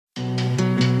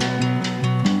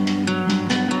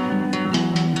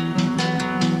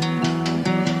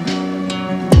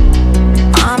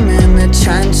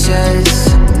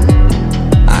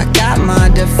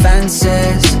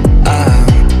defenses.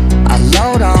 I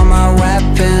load all my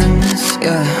weapons,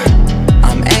 yeah.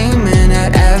 I'm aiming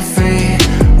at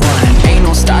everyone. Ain't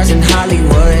no stars in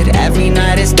Hollywood. Every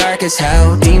night is dark as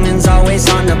hell. Demons always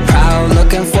on the prowl,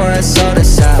 looking for a soul to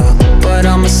sell. But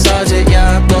I'm a soldier,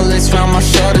 yeah. Bullets round my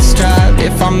shoulder strap.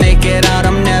 If I make it out,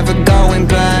 I'm never going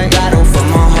back. Battle for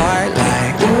my heart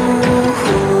like,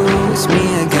 ooh, it's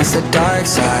me against the dark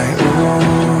side.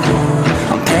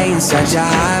 Ooh, I'm paying such a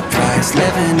high price,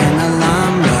 living in the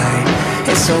limelight.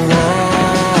 It's a war,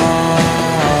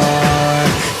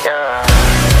 yeah.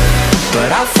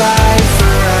 But I'll fight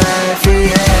for every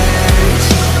edge.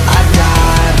 I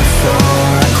die before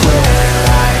I quit.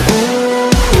 Like, ooh,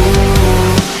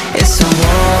 it's a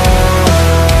war,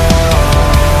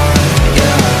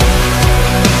 yeah.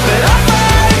 But I'll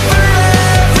fight for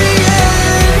every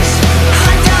edge.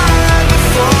 I die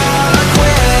before I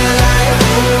quit. Like,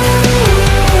 ooh,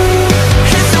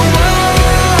 it's a war.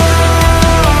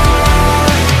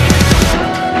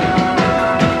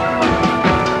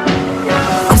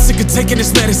 I'm sick of taking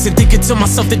this medicine, thinking to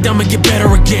myself that I'ma get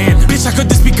better again. Bitch, how could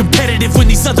this be competitive when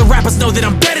these other rappers know that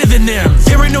I'm better than them?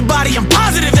 There ain't nobody, I'm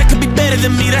positive, that could be better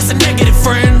than me. That's a negative,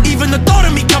 friend. Even the thought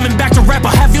of me coming back to rap,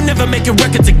 I'll have you never making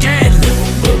records again.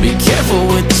 But be careful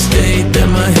with the state that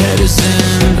my head is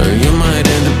in, or you might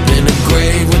end up in a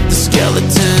grave with the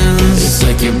skeletons. It's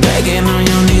like you're begging on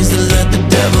your knees to let the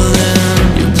devil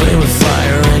in. You play with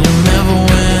fire and you'll never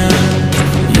win.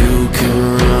 You can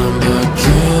run but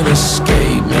can't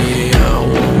escape me. I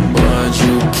won't budge,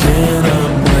 you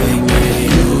cannot break me.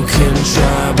 You can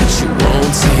try but you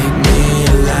won't take me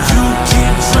alive. You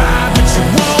can try, but you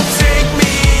won't take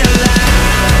me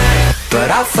alive. But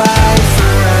I'll fight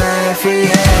for every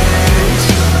edge.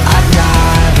 I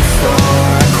die before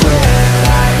I quit.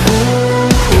 Like, ooh,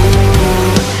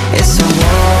 it's a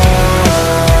war,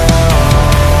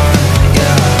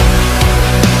 yeah.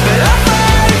 But I'll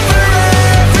fight for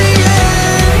every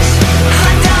edge.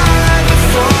 I die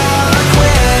before I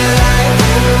quit. Like,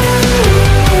 ooh,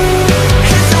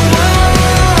 it's a war,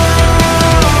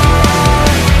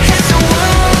 it's a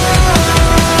war.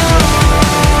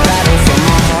 Battle for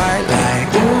my heart like,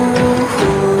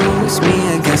 ooh, it's me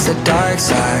against the dark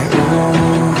side. Ooh,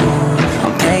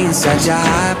 I'm paying such a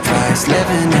high price,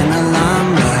 living in the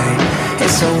limelight.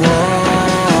 It's a war,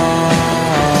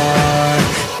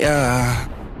 yeah.